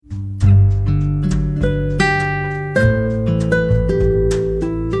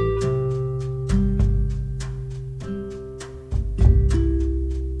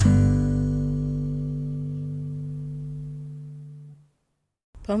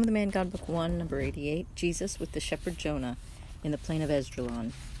Home of the Man God, Book 1, number 88, Jesus with the shepherd Jonah in the plain of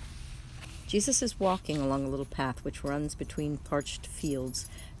Esdraelon. Jesus is walking along a little path which runs between parched fields,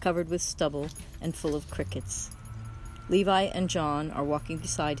 covered with stubble and full of crickets. Levi and John are walking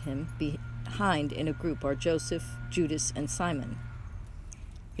beside him. Behind in a group are Joseph, Judas, and Simon.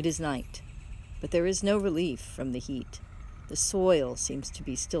 It is night, but there is no relief from the heat. The soil seems to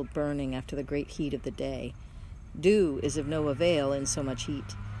be still burning after the great heat of the day. Dew is of no avail in so much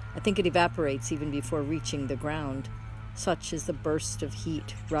heat. I think it evaporates even before reaching the ground. Such is the burst of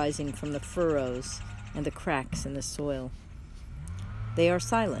heat rising from the furrows and the cracks in the soil. They are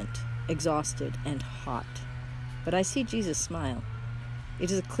silent, exhausted, and hot. But I see Jesus smile. It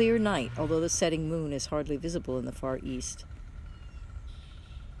is a clear night, although the setting moon is hardly visible in the far east.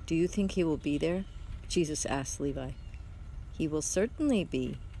 "Do you think he will be there?" Jesus asks Levi. "He will certainly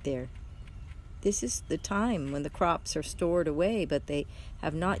be there. This is the time when the crops are stored away, but they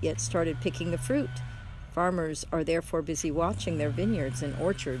have not yet started picking the fruit. Farmers are therefore busy watching their vineyards and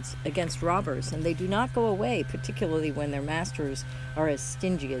orchards against robbers, and they do not go away, particularly when their masters are as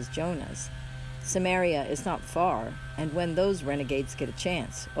stingy as Jonah's. Samaria is not far, and when those renegades get a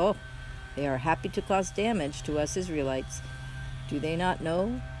chance, they are happy to cause damage to us Israelites. Do they not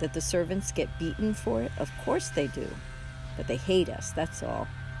know that the servants get beaten for it? Of course they do. But they hate us, that's all."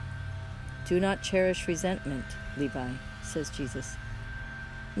 "Do not cherish resentment, Levi," says Jesus.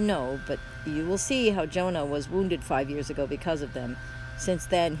 "No, but you will see how Jonah was wounded 5 years ago because of them. Since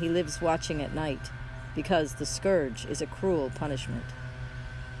then he lives watching at night, because the scourge is a cruel punishment."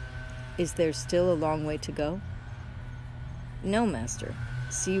 "Is there still a long way to go?" "No, Master.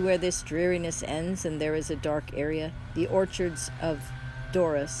 See where this dreariness ends, and there is a dark area. The orchards of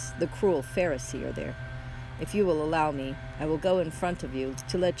Doris, the cruel Pharisee, are there. If you will allow me, I will go in front of you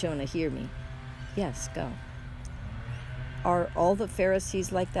to let Jonah hear me." "Yes, go." "Are all the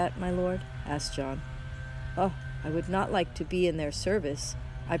Pharisees like that, my Lord?" asked John. I would not like to be in their service.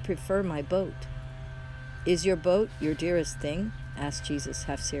 I prefer my boat." "Is your boat your dearest thing?" asked Jesus,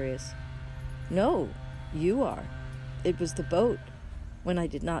 half serious. "No, you are. It was the boat, when I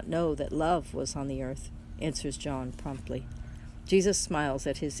did not know that love was on the earth," answers John promptly. Jesus smiles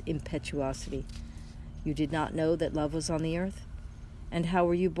at his impetuosity. "You did not know that love was on the earth? And how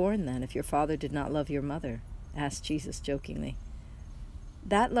were you born then, if your father did not love your mother?" asked Jesus jokingly.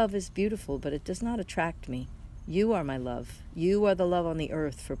 "That love is beautiful, but it does not attract me. You are my love. You are the love on the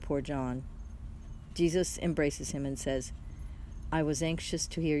earth for poor John." Jesus embraces him and says, "I was anxious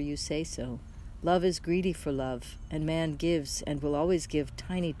to hear you say so. Love is greedy for love, and man gives and will always give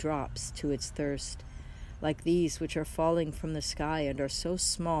tiny drops to its thirst, like these which are falling from the sky and are so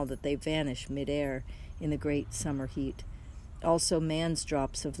small that they vanish mid-air in the great summer heat. Also man's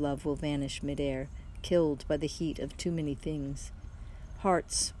drops of love will vanish mid-air, killed by the heat of too many things.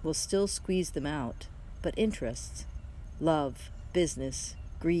 Hearts will still squeeze them out, but interests, love, business,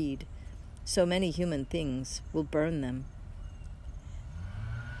 greed, so many human things will burn them.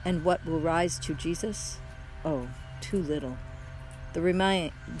 And what will rise to Jesus? Too little. The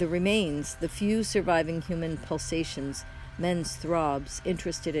remains, the few surviving human pulsations, men's throbs,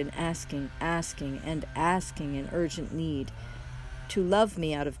 interested in asking in urgent need. To love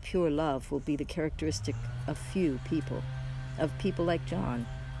me out of pure love will be the characteristic of few people, of people like John.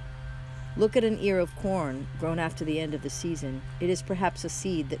 Look at an ear of corn grown after the end of the season. It is perhaps a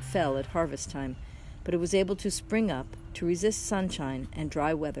seed that fell at harvest time, but it was able to spring up, to resist sunshine and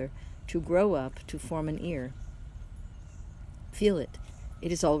dry weather, to grow up, to form an ear. Feel it.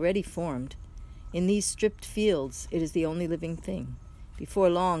 It is already formed. In these stripped fields, it is the only living thing. Before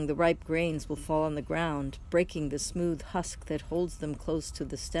long, the ripe grains will fall on the ground, breaking the smooth husk that holds them close to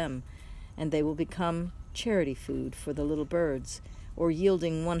the stem, and they will become charity food for the little birds, or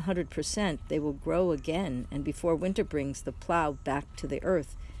yielding 100%, they will grow again, and before winter brings the plow back to the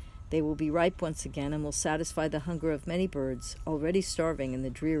earth, they will be ripe once again and will satisfy the hunger of many birds, already starving in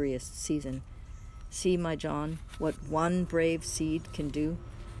the dreariest season. See, my John, what one brave seed can do?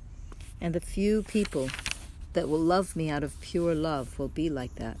 And the few people that will love me out of pure love will be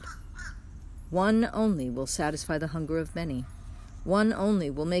like that. One only will satisfy the hunger of many. One only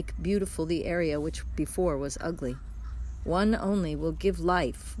will make beautiful the area which before was ugly. One only will give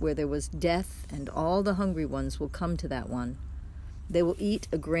life where there was death, and all the hungry ones will come to that one. They will eat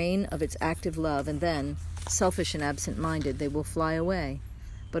a grain of its active love, and then, selfish and absent-minded, they will fly away.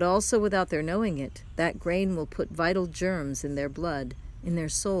 But also without their knowing it, that grain will put vital germs in their blood, in their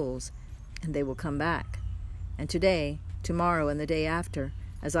souls, and they will come back. And today, tomorrow, and the day after,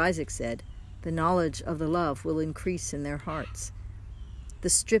 as Isaac said, the knowledge of the love will increase in their hearts. The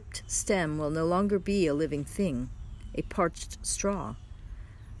stripped stem will no longer be a living thing, a parched straw.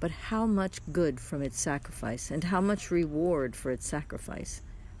 but how much good from its sacrifice, and how much reward for its sacrifice.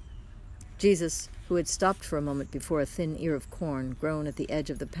 Jesus, who had stopped for a moment before a thin ear of corn grown at the edge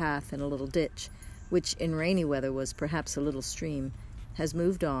of the path in a little ditch, which in rainy weather was perhaps a little stream, has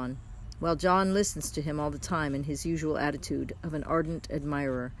moved on, while John listens to him all the time in his usual attitude of an ardent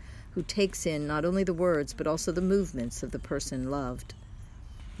admirer who takes in not only the words but also the movements of the person loved.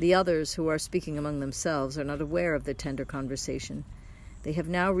 The others, who are speaking among themselves, are not aware of the tender conversation. They have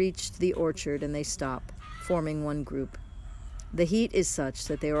now reached the orchard, and they stop, forming one group. The heat is such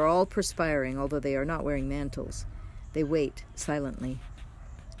that they are all perspiring, although they are not wearing mantles. They wait silently.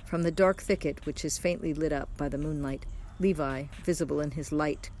 From the dark thicket, which is faintly lit up by the moonlight, Levi, visible in his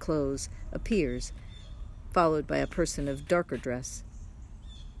light clothes, appears, followed by a person of darker dress.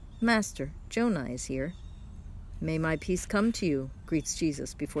 "Master, Jonah is here." "May my peace come to you," greets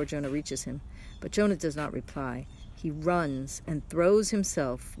Jesus before Jonah reaches him. But Jonah does not reply. He runs and throws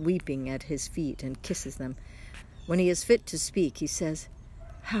himself, weeping, at his feet and kisses them. When he is fit to speak, he says,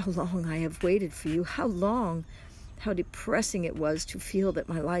 "How long I have waited for you, how long! How depressing it was to feel that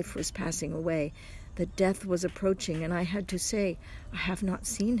my life was passing away, that death was approaching, and I had to say, I have not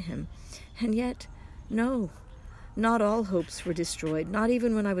seen him. And yet, no, not all hopes were destroyed, not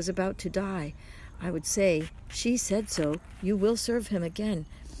even when I was about to die. I would say, she said so, you will serve him again.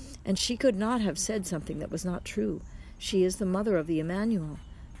 And she could not have said something that was not true. She is the mother of the Emmanuel.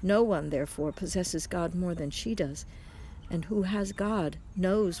 No one, therefore, possesses God more than she does. And who has God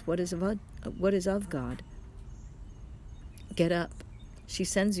knows what is of God. Get up. She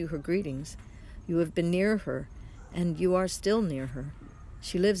sends you her greetings. You have been near her, and you are still near her.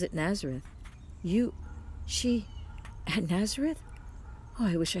 She lives at Nazareth. She, at Nazareth? Oh,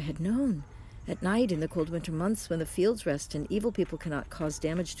 I wish I had known. At night, in the cold winter months, when the fields rest and evil people cannot cause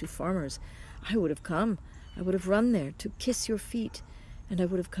damage to farmers, I would have come. I would have run there to kiss your feet, and I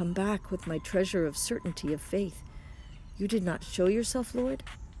would have come back with my treasure of certainty of faith. You did not show yourself, Lord?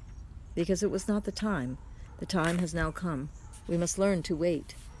 Because it was not the time. The time has now come. We must learn to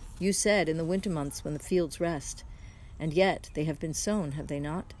wait. You said in the winter months when the fields rest, and yet they have been sown, have they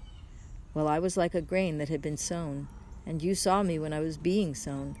not? Well, I was like a grain that had been sown, and you saw me when I was being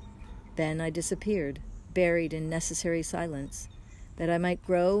sown. Then I disappeared, buried in necessary silence, that I might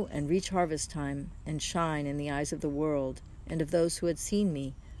grow and reach harvest time and shine in the eyes of the world and of those who had seen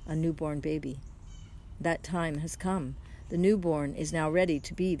me, a newborn baby. That time has come. The newborn is now ready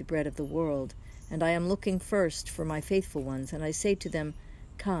to be the bread of the world, and I am looking first for my faithful ones, and I say to them,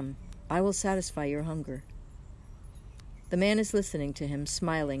 Come, I will satisfy your hunger. The man is listening to him,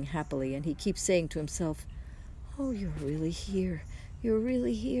 smiling happily, and he keeps saying to himself, Oh, you're really here. You're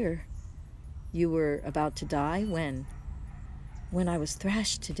really here. You were about to die? When? When I was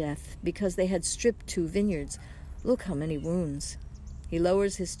thrashed to death, because they had stripped 2 vineyards. Look how many wounds. He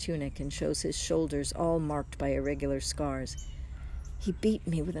lowers his tunic and shows his shoulders all marked by irregular scars. He beat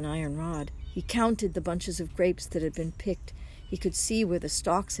me with an iron rod. He counted the bunches of grapes that had been picked. He could see where the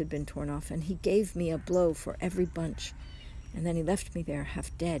stalks had been torn off, and he gave me a blow for every bunch. And then he left me there,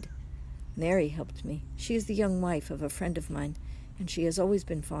 half dead. Mary helped me. She is the young wife of a friend of mine, and she has always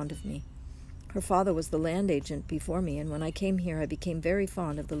been fond of me. Her father was the land agent before me, and when I came here I became very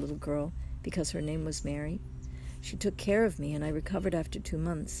fond of the little girl, because her name was Mary. She took care of me, and I recovered after 2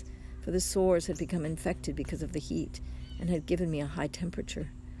 months, for the sores had become infected because of the heat, and had given me a high temperature.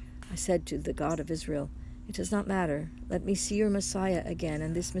 I said to the God of Israel, It does not matter. Let me see your Messiah again,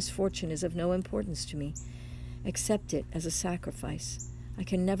 and this misfortune is of no importance to me. Accept it as a sacrifice. I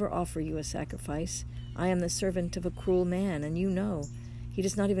can never offer you a sacrifice. I am the servant of a cruel man, and you know. He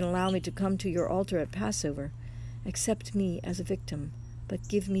does not even allow me to come to your altar at Passover. Accept me as a victim, but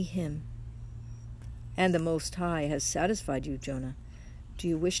give me him. And the Most High has satisfied you, Jonah. Do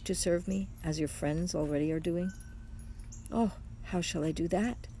you wish to serve me, as your friends already are doing? Oh, how shall I do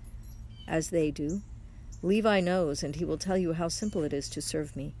that? As they do. Levi knows, and he will tell you how simple it is to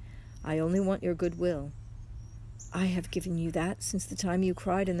serve me. I only want your good will. I have given you that since the time you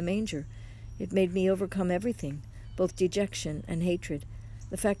cried in the manger. It made me overcome everything, both dejection and hatred.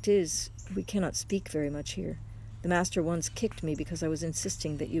 The fact is, we cannot speak very much here. The master once kicked me because I was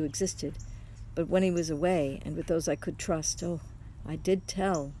insisting that you existed. But when he was away, and with those I could trust, I did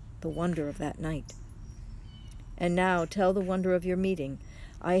tell the wonder of that night. And now tell the wonder of your meeting.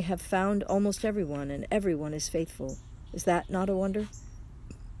 I have found almost everyone, and everyone is faithful. Is that not a wonder?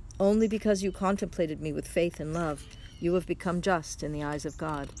 Only because you contemplated me with faith and love, you have become just in the eyes of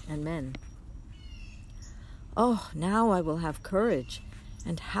God and men. Oh, now I will have courage.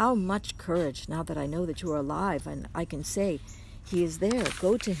 And how much courage, now that I know that you are alive, and I can say, He is there,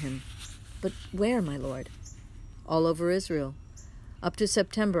 go to him. But where, my Lord? All over Israel. Up to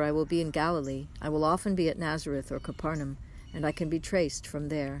September I will be in Galilee. I will often be at Nazareth or Capernaum, and I can be traced from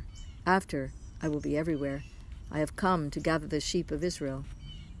there. After, I will be everywhere. I have come to gather the sheep of Israel.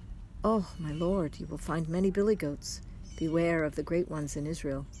 Oh, my Lord, you will find many billy goats. Beware of the great ones in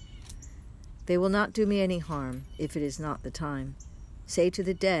Israel. They will not do me any harm, if it is not the time. Say to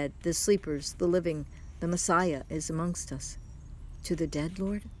the dead, the sleepers, the living, the Messiah is amongst us. To the dead,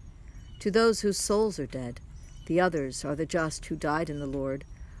 Lord? To those whose souls are dead. The others are the just who died in the Lord,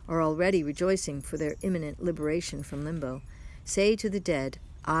 are already rejoicing for their imminent liberation from limbo. Say to the dead,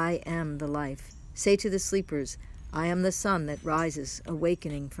 I am the life. Say to the sleepers, I am the sun that rises,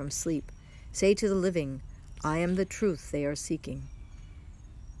 awakening from sleep. Say to the living, I am the truth they are seeking.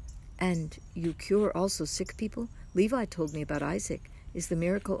 And you cure also sick people? Levi told me about Isaac. Is the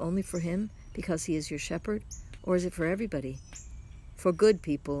miracle only for him, because he is your shepherd, or is it for everybody? For good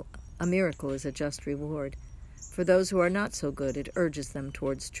people, a miracle is a just reward. For those who are not so good, it urges them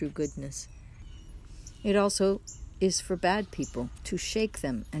towards true goodness. It also is for bad people, to shake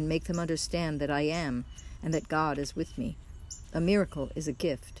them and make them understand that I am, and that God is with me. A miracle is a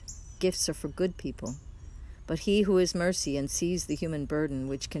gift. Gifts are for good people. But he who is mercy and sees the human burden,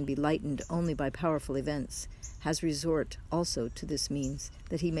 which can be lightened only by powerful events, has resort also to this means,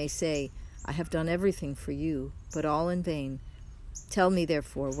 that he may say, I have done everything for you, but all in vain. Tell me,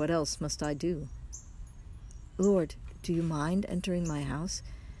 therefore, what else must I do? Lord, do you mind entering my house?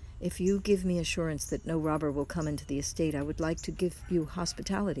 If you give me assurance that no robber will come into the estate, I would like to give you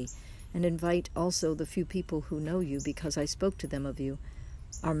hospitality, and invite also the few people who know you, because I spoke to them of you.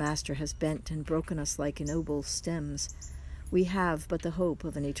 Our master has bent and broken us like ennoble stems. We have but the hope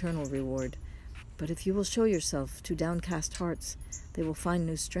of an eternal reward. But if you will show yourself to downcast hearts, they will find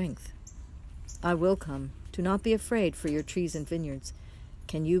new strength. I will come. Do not be afraid for your trees and vineyards.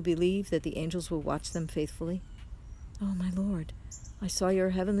 Can you believe that the angels will watch them faithfully? Oh, my Lord, I saw your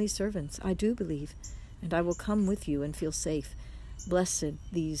heavenly servants. I do believe, and I will come with you and feel safe. Blessed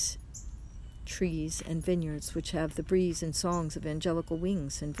these trees and vineyards which have the breeze and songs of angelical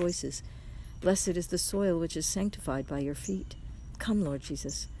wings and voices. Blessed is the soil which is sanctified by your feet. Come, Lord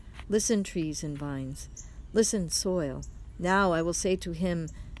Jesus. Listen, trees and vines. Listen, soil. Now I will say to him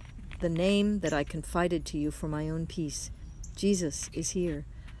the name that I confided to you for my own peace. Jesus is here.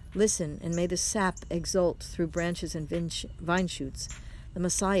 Listen, and may the sap exult through branches and vine shoots. The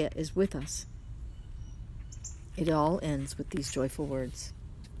Messiah is with us. It all ends with these joyful words.